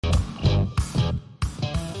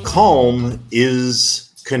Calm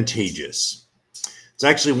is contagious. It's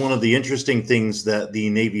actually one of the interesting things that the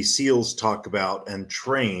Navy SEALs talk about and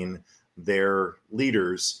train their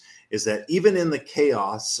leaders is that even in the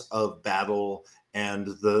chaos of battle and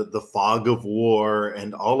the fog of war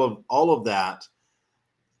and all of that,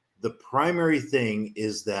 the primary thing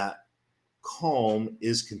is that calm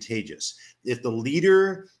is contagious. If the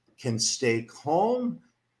leader can stay calm,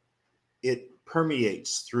 it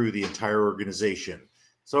permeates through the entire organization.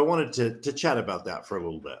 So I wanted to chat about that for a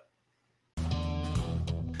little bit.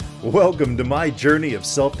 Welcome to my journey of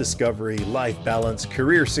self-discovery, life balance,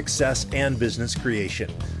 career success, and business creation.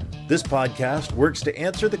 This podcast works to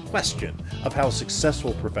answer the question of how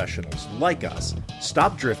successful professionals like us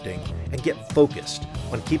stop drifting and get focused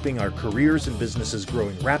on keeping our careers and businesses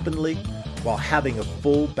growing rapidly while having a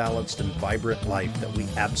full, balanced, and vibrant life that we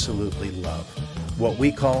absolutely love. What we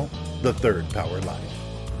call the Third Power Life.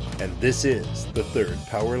 And this is the Third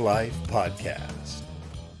Power Life Podcast.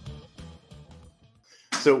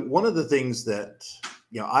 So one of the things that,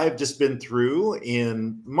 I've just been through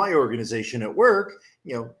in my organization at work,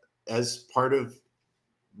 as part of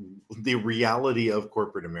the reality of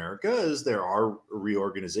corporate America is there are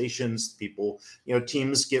reorganizations, people,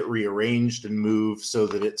 teams get rearranged and moved so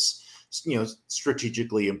that it's,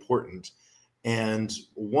 strategically important. And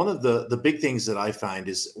one of the big things that I find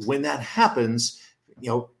is when that happens,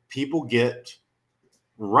 people get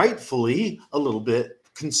rightfully a little bit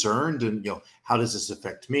concerned and, how does this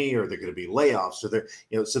affect me? Are there going to be layoffs?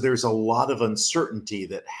 So there's a lot of uncertainty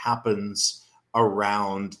that happens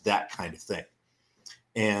around that kind of thing.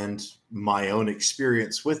 And my own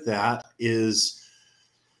experience with that is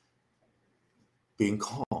being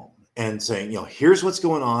calm and saying, here's what's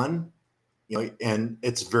going on. And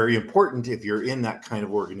it's very important if you're in that kind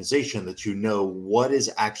of organization that you know what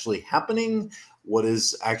is actually happening, what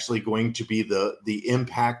is actually going to be the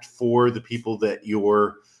impact for the people that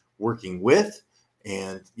you're working with,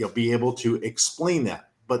 and be able to explain that.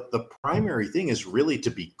 But the primary thing is really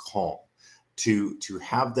to be calm, to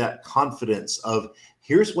have that confidence of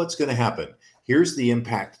here's what's going to happen, here's the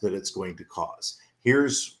impact that it's going to cause,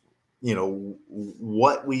 here's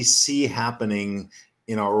what we see happening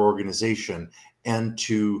in our organization, and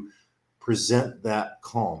to present that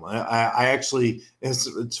calm. I actually,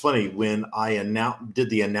 it's funny, when I did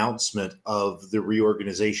the announcement of the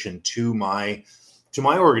reorganization to my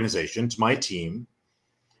organization, to my team,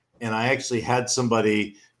 and I actually had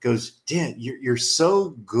somebody goes, Dan, you're so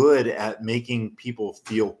good at making people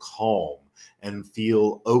feel calm and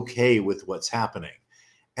feel okay with what's happening.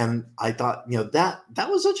 And I thought, that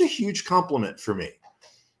was such a huge compliment for me.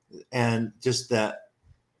 And just that,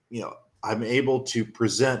 I'm able to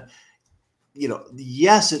present,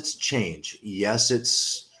 yes, it's change. Yes,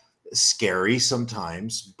 it's scary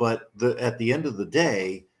sometimes, but at the end of the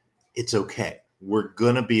day, it's okay. We're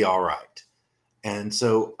going to be all right. And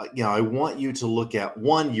so, I want you to look at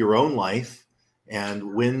your own life,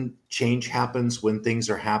 and when change happens, when things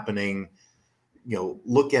are happening,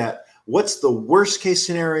 look at what's the worst case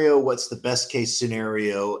scenario, what's the best case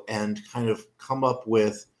scenario, and kind of come up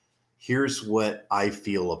with, here's what I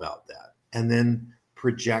feel about that. And then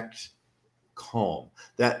project calm,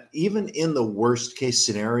 that even in the worst case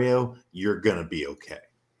scenario, you're going to be okay.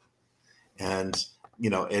 And,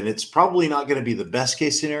 and it's probably not going to be the best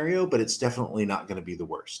case scenario, but it's definitely not going to be the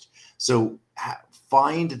worst. So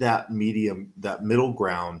find that medium, that middle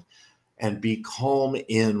ground, and be calm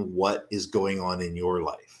in what is going on in your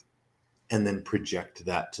life, and then project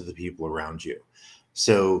that to the people around you.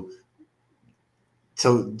 So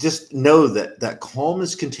just know that calm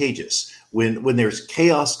is contagious. When there's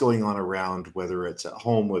chaos going on around, whether it's at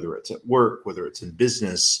home, whether it's at work, whether it's in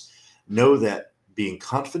business, know that being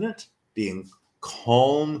confident, being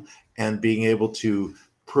calm, and being able to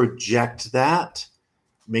project that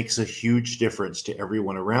makes a huge difference to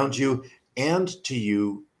everyone around you and to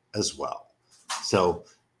you as well. So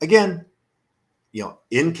again,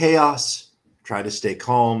 in chaos, try to stay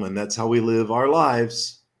calm, and that's how we live our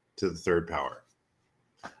lives to the third power.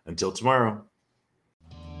 Until tomorrow.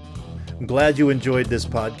 I'm glad you enjoyed this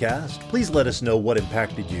podcast. Please let us know what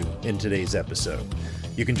impacted you in today's episode.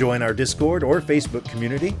 You can join our Discord or Facebook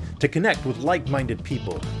community to connect with like-minded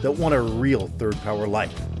people that want a real Third Power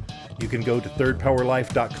life. You can go to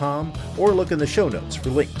thirdpowerlife.com or look in the show notes for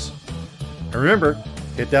links. And remember,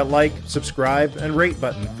 hit that like, subscribe, and rate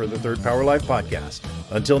button for the Third Power Life podcast.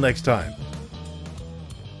 Until next time.